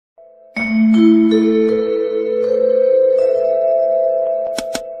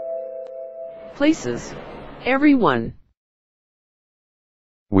Places. Everyone.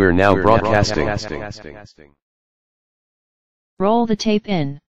 We're now broadcasting. Roll the tape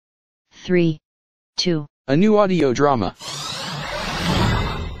in 3, 2. A new audio drama.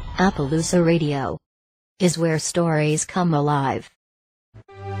 Appaloosa Radio is where stories come alive.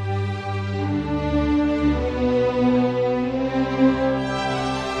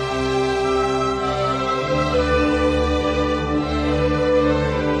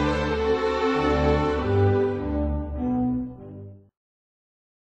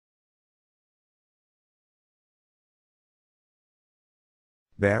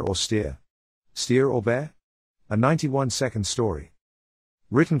 Bear or steer? Steer or bear? A 91-second story.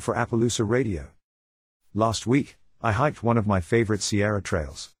 Written for Appaloosa Radio. Last week, I hiked one of my favorite Sierra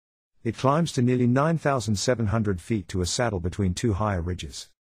trails. It climbs to nearly 9,700 feet to a saddle between two higher ridges.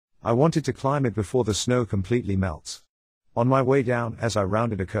 I wanted to climb it before the snow completely melts. On my way down, as I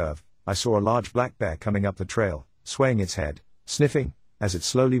rounded a curve, I saw a large black bear coming up the trail, swaying its head, sniffing, as it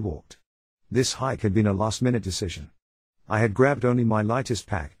slowly walked. This hike had been a last-minute decision. I had grabbed only my lightest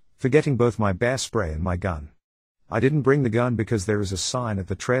pack, forgetting both my bear spray and my gun. I didn't bring the gun because there is a sign at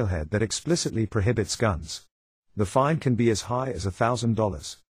the trailhead that explicitly prohibits guns. The fine can be as high as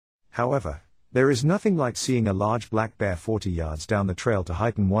 $1,000. However, there is nothing like seeing a large black bear 40 yards down the trail to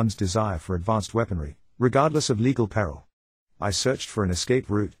heighten one's desire for advanced weaponry, regardless of legal peril. I searched for an escape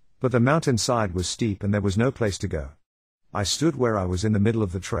route, but the mountainside was steep and there was no place to go. I stood where I was in the middle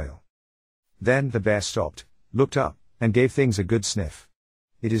of the trail. Then the bear stopped, looked up, and gave things a good sniff.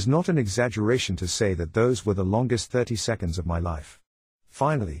 It is not an exaggeration to say that those were the longest 30 seconds of my life.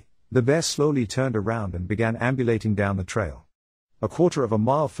 Finally, the bear slowly turned around and began ambulating down the trail. A quarter of a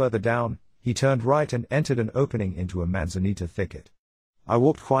mile further down, he turned right and entered an opening into a manzanita thicket. I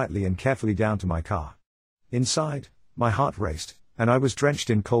walked quietly and carefully down to my car. Inside, my heart raced, and I was drenched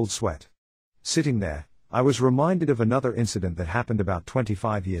in cold sweat. Sitting there, I was reminded of another incident that happened about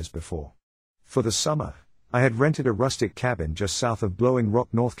 25 years before. For the summer, I had rented a rustic cabin just south of Blowing Rock,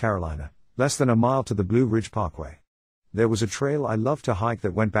 North Carolina, less than a mile to the Blue Ridge Parkway. There was a trail I loved to hike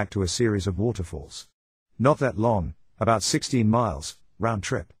that went back to a series of waterfalls. Not that long, about 16 miles, round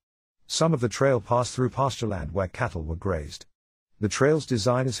trip. Some of the trail passed through pastureland where cattle were grazed. The trail's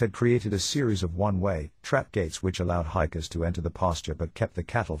designers had created a series of one-way, trap gates which allowed hikers to enter the pasture but kept the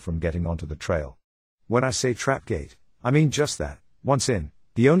cattle from getting onto the trail. When I say trap gate, I mean just that. Once in,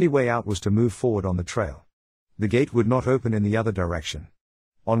 the only way out was to move forward on the trail. The gate would not open in the other direction.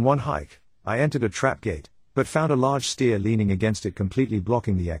 On one hike, I entered a trap gate, but found a large steer leaning against it, completely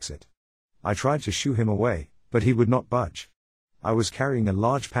blocking the exit. I tried to shoo him away, but he would not budge. I was carrying a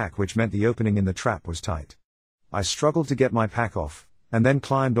large pack, which meant the opening in the trap was tight. I struggled to get my pack off, and then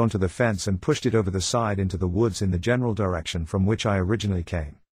climbed onto the fence and pushed it over the side into the woods in the general direction from which I originally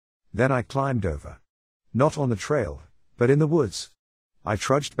came. Then I climbed over. Not on the trail, but in the woods. I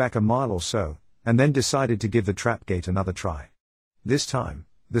trudged back a mile or so, and then decided to give the trap gate another try. This time,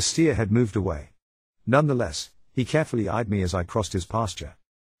 the steer had moved away. Nonetheless, he carefully eyed me as I crossed his pasture.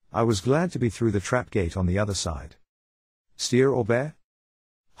 I was glad to be through the trap gate on the other side. Steer or bear?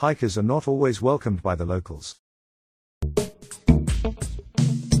 Hikers are not always welcomed by the locals.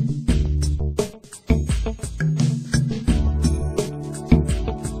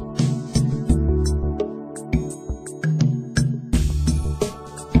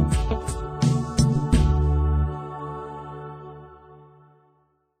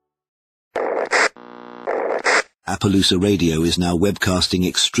 Appaloosa Radio is now webcasting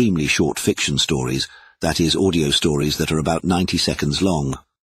extremely short fiction stories, that is, audio stories that are about 90 seconds long.